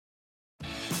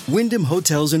Wyndham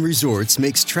Hotels and Resorts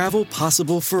makes travel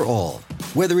possible for all.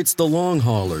 Whether it's the long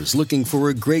haulers looking for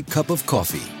a great cup of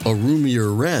coffee, a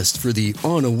roomier rest for the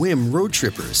on-a-whim road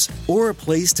trippers, or a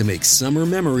place to make summer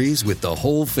memories with the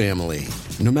whole family.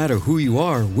 No matter who you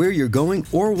are, where you're going,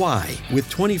 or why, with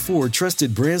 24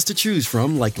 trusted brands to choose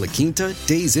from like La Quinta,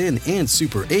 Days Inn, and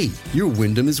Super 8, your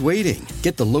Wyndham is waiting.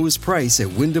 Get the lowest price at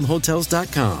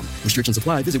WyndhamHotels.com. Restrictions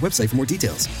apply. Visit website for more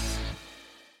details.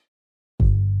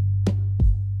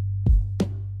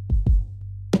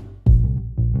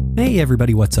 Hey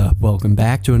everybody, what's up? Welcome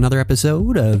back to another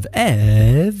episode of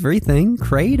Everything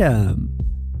Kratom,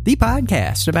 the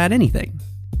podcast about anything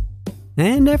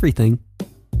and everything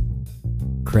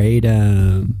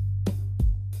Kratom.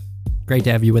 Great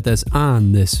to have you with us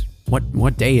on this,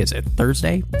 what day is it?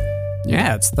 Thursday?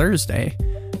 Yeah, it's Thursday.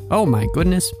 Oh my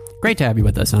goodness. Great to have you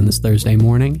with us on this Thursday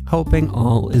morning, hoping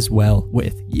all is well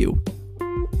with you.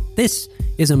 This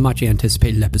is a much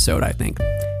anticipated episode, I think.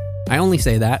 I only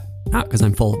say that not because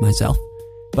I'm full of myself,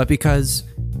 but because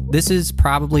this is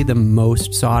probably the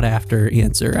most sought after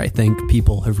answer I think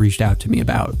people have reached out to me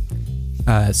about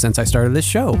since I started this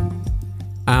show.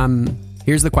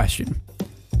 Here's the question.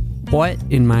 What,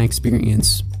 in my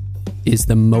experience, is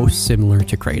the most similar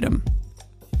to Kratom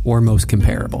or most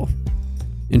comparable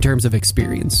in terms of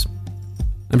experience?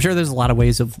 I'm sure there's a lot of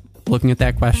ways of looking at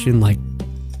that question, like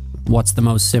what's the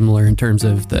most similar in terms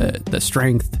of the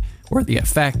strength or the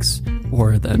effects,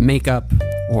 or the makeup,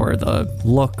 or the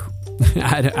look.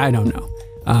 I don't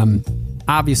know.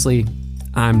 Obviously,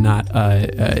 I'm not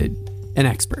an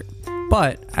expert,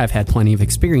 but I've had plenty of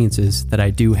experiences that I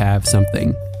do have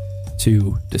something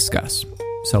to discuss.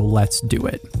 So let's do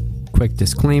it. Quick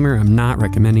disclaimer, I'm not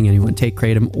recommending anyone take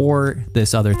Kratom or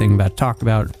this other thing I'm about to talk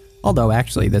about, although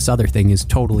actually this other thing is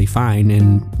totally fine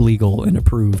and legal and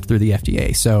approved through the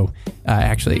FDA. So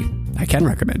actually, I can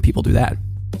recommend people do that.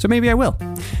 So maybe I will.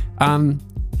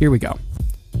 Here we go.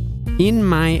 In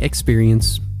my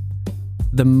experience,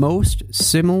 the most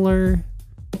similar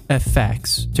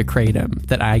effects to Kratom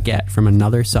that I get from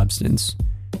another substance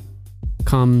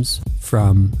comes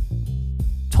from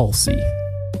Tulsi,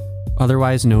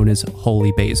 otherwise known as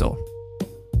holy basil.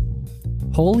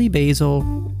 Holy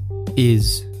basil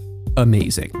is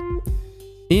amazing.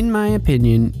 In my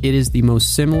opinion, it is the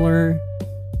most similar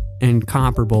and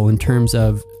comparable in terms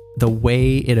of the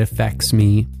way it affects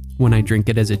me when I drink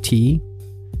it as a tea.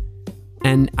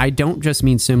 And I don't just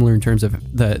mean similar in terms of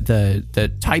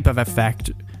the type of effect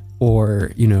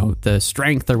or, you know, the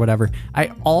strength or whatever.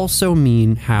 I also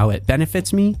mean how it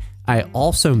benefits me. I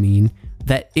also mean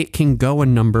that it can go a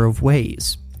number of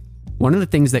ways. One of the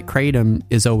things that Kratom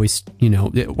is always, you know,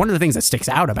 one of the things that sticks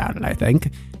out about it, I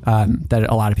think, that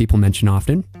a lot of people mention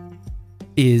often,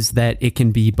 is that it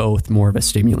can be both more of a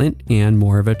stimulant and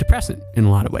more of a depressant in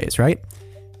a lot of ways, right?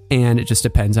 And it just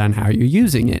depends on how you're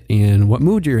using it and what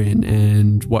mood you're in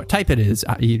and what type it is,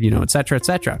 you know, et cetera, et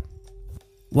cetera.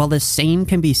 Well, the same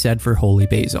can be said for holy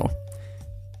basil,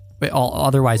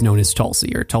 otherwise known as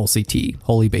Tulsi or Tulsi tea,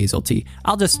 holy basil tea.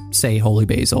 I'll just say holy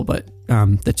basil, but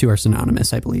the two are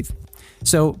synonymous, I believe.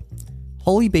 So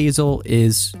holy basil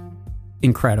is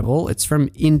incredible. It's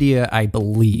from India, I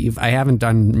believe. I haven't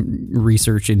done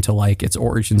research into like its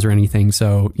origins or anything,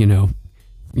 so you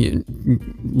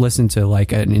listen to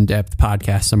like an in-depth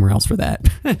podcast somewhere else for that.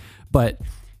 But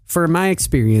for my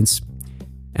experience,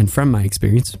 and from my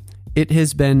experience, it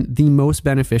has been the most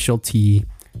beneficial tea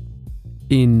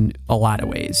in a lot of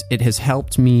ways. It has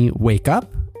helped me wake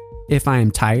up if I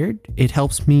am tired. It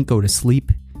helps me go to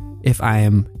sleep if I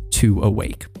am too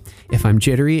awake. If I'm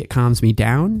jittery, it calms me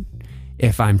down.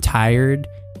 If I'm tired,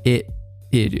 it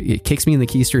kicks me in the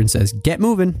keister and says, get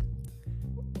moving.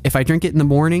 If I drink it in the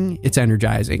morning, it's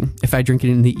energizing. If I drink it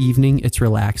in the evening, it's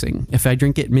relaxing. If I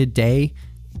drink it midday,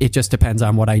 it just depends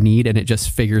on what I need and it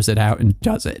just figures it out and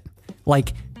does it.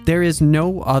 Like, there is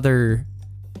no other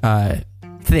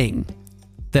thing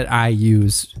that I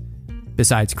use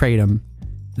besides Kratom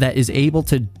that is able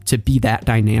to be that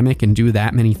dynamic and do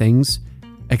that many things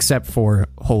except for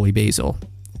holy basil.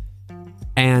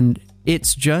 And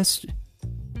it's just,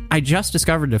 I just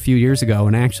discovered it a few years ago,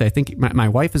 and actually I think my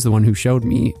wife is the one who showed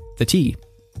me the tea.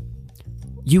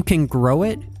 You can grow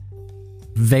it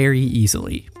very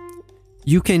easily.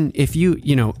 You can, if you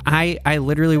know, I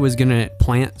literally was going to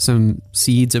plant some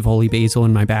seeds of holy basil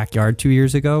in my backyard 2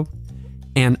 years ago,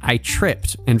 and I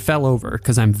tripped and fell over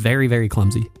because I'm very, very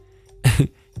clumsy.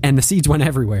 And the seeds went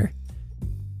everywhere.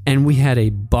 And we had a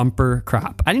bumper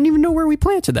crop. I didn't even know where we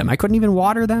planted them. I couldn't even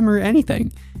water them or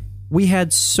anything. We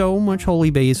had so much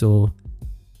holy basil.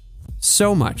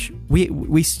 So much. We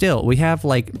have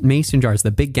like mason jars,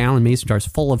 the big gallon mason jars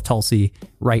full of Tulsi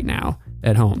right now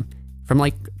at home from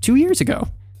like 2 years ago.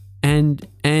 And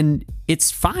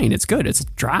it's fine. It's good. It's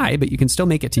dry, but you can still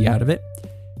make a tea out of it.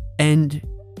 And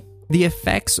the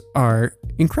effects are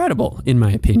incredible, in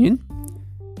my opinion.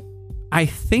 I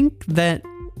think that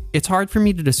it's hard for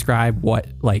me to describe what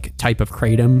like type of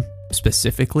kratom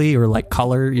specifically, or like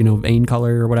color, vein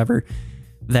color or whatever,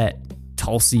 that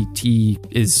Tulsi tea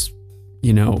is,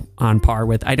 on par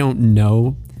with. I don't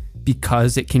know,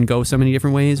 because it can go so many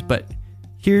different ways, but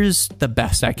here's the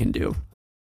best I can do.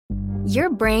 Your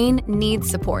brain needs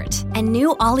support, and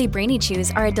new Ollie Brainy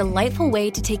Chews are a delightful way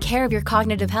to take care of your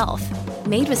cognitive health.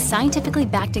 Made with scientifically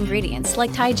backed ingredients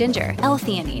like Thai ginger,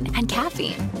 L-theanine, and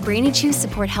caffeine, Brainy Chews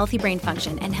support healthy brain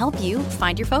function and help you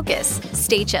find your focus,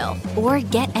 stay chill, or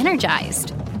get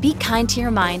energized. Be kind to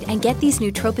your mind and get these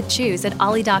nootropic chews at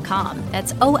ollie.com.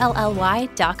 That's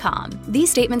OLLY.com. These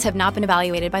statements have not been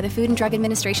evaluated by the Food and Drug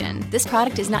Administration. This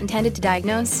product is not intended to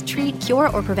diagnose, treat, cure,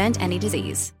 or prevent any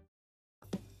disease.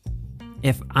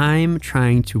 If I'm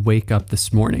trying to wake up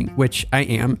this morning, which I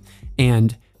am,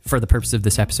 and for the purpose of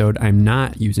this episode, I'm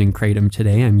not using kratom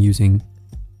today, I'm using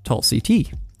Tulsi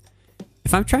tea.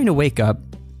 If I'm trying to wake up,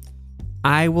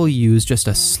 I will use just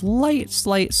a slight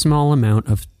small amount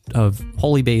of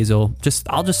holy basil.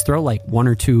 I'll just throw like 1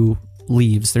 or 2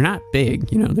 leaves. They're not big,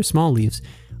 they're small leaves.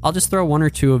 I'll just throw 1 or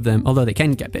 2 of them, although they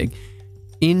can get big,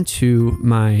 into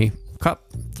my cup.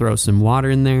 Throw some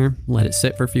water in there, let it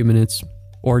sit for a few minutes,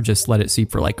 or just let it seep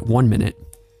for like 1 minute.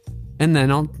 And then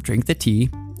I'll drink the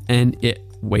tea, and it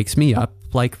wakes me up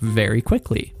like very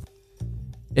quickly.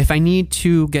 If I need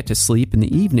to get to sleep in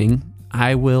the evening,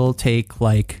 I will take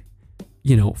like,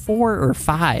 4 or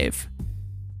 5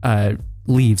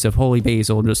 leaves of holy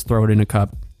basil and just throw it in a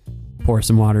cup, pour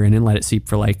some water in, and let it seep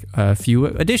for like a few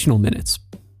additional minutes.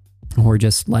 Or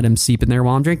just let them seep in there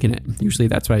while I'm drinking it. Usually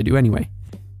that's what I do anyway.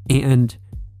 And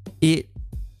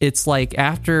it's like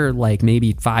after like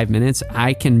maybe 5 minutes,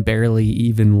 I can barely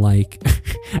even like,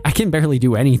 I can barely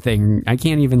do anything. I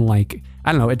can't even like,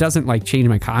 I don't know, it doesn't like change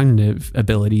my cognitive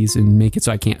abilities and make it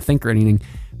so I can't think or anything.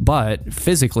 But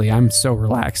physically, I'm so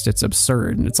relaxed, it's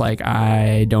absurd. And it's like,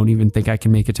 I don't even think I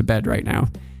can make it to bed right now.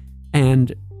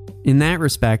 And in that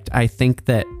respect, I think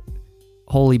that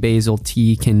holy basil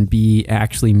tea can be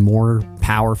actually more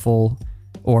powerful,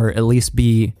 or at least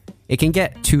it can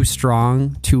get too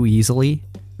strong too easily,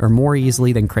 or more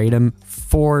easily than kratom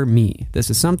for me.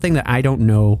 This is something that I don't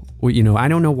know. I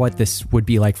don't know what this would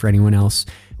be like for anyone else,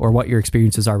 or what your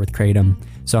experiences are with kratom.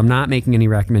 So I'm not making any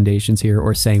recommendations here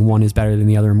or saying one is better than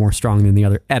the other, more strong than the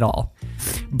other at all.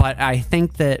 But I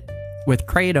think that with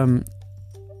kratom,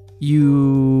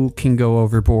 you can go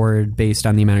overboard based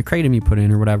on the amount of kratom you put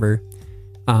in or whatever.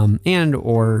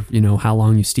 Or how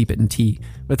long you steep it in tea.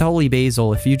 With holy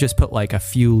basil, if you just put like a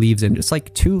few leaves in, just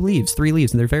like 2 leaves, 3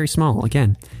 leaves, and they're very small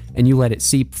again, and you let it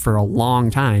seep for a long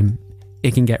time,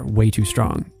 it can get way too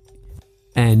strong.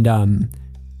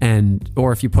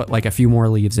 Or if you put like a few more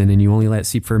leaves in and you only let it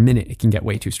seep for a minute, it can get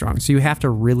way too strong. So you have to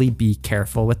really be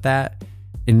careful with that.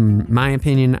 In my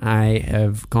opinion, I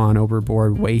have gone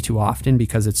overboard way too often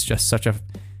because it's just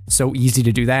so easy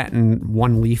to do that. And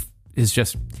 1 leaf is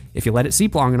just, if you let it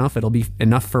seep long enough, it'll be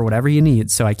enough for whatever you need.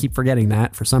 So I keep forgetting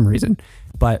that for some reason.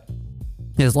 But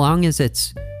as long as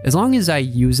I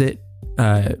use it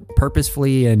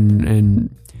purposefully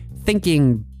and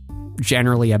thinking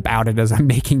generally about it as I'm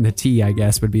making the tea, I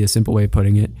guess would be a simple way of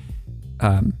putting it.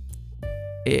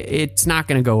 It's not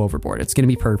going to go overboard. It's going to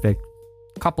be perfect.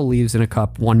 Couple leaves in a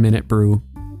cup, 1 minute brew.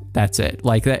 That's it.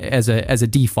 Like that, as a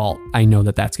default, I know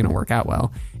that that's going to work out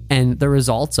well. And the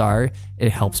results are,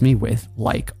 it helps me with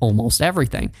like almost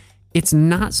everything. It's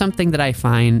not something that I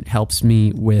find helps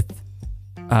me with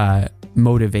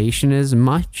motivation as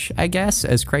much, I guess,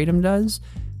 as kratom does,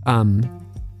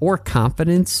 or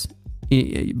confidence.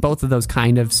 Both of those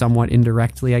kind of somewhat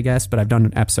indirectly, I guess, but I've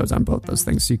done episodes on both those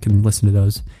things, so you can listen to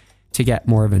those to get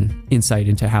more of an insight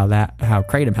into how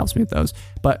kratom helps me with those.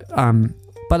 But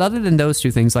other than those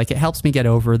 2 things, like it helps me get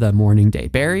over the morning day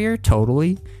barrier,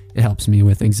 totally. It helps me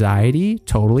with anxiety,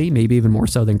 totally, maybe even more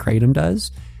so than kratom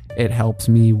does. It helps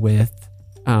me with,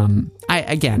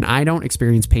 I don't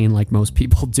experience pain like most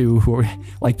people do, who are,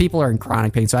 like, people are in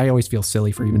chronic pain, so I always feel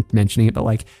silly for even mentioning it, but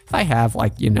like, if I have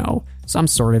like, some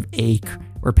sort of ache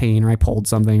or pain, or I pulled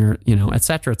something, or, et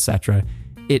cetera,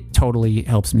 it totally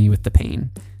helps me with the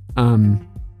pain.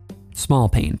 Small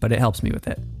pain, but it helps me with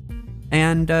it.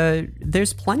 And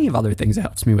there's plenty of other things it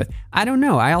helps me with. I don't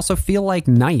know. I also feel like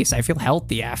nice. I feel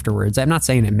healthy afterwards. I'm not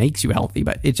saying it makes you healthy,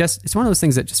 but it's one of those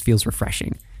things that just feels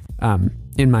refreshing.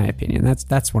 In my opinion,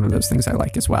 that's one of those things I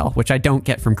like as well, which I don't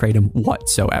get from kratom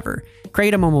whatsoever.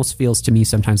 Kratom almost feels to me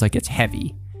sometimes like it's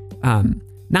heavy.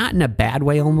 not in a bad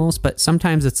way almost, but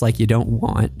sometimes it's like you don't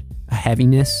want a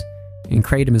heaviness. And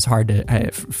kratom is hard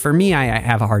to, for me, I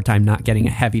have a hard time not getting a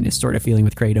heaviness sort of feeling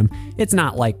with kratom. It's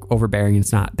not like overbearing,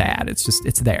 it's not bad, it's just,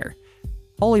 it's there.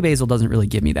 Holy basil doesn't really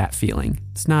give me that feeling.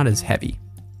 It's not as heavy.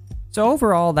 So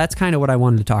overall, that's kind of what I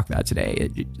wanted to talk about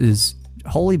today. It is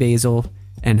holy basil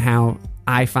and how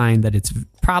I find that it's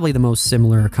probably the most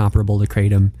similar or comparable to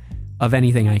kratom of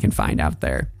anything I can find out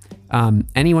there.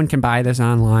 Anyone can buy this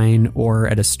online or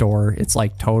at a store. It's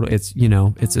like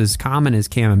it's as common as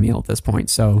chamomile at this point.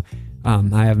 So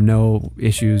I have no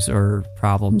issues or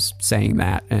problems saying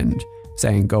that and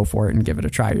saying go for it and give it a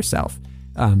try yourself.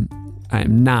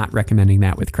 I'm not recommending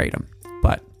that with kratom,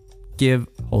 but give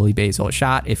holy basil a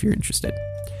shot if you're interested.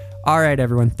 All right,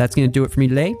 everyone, that's going to do it for me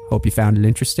today. Hope you found it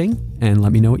interesting and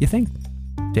let me know what you think.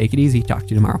 Take it easy. Talk to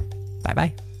you tomorrow.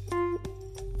 Bye-bye.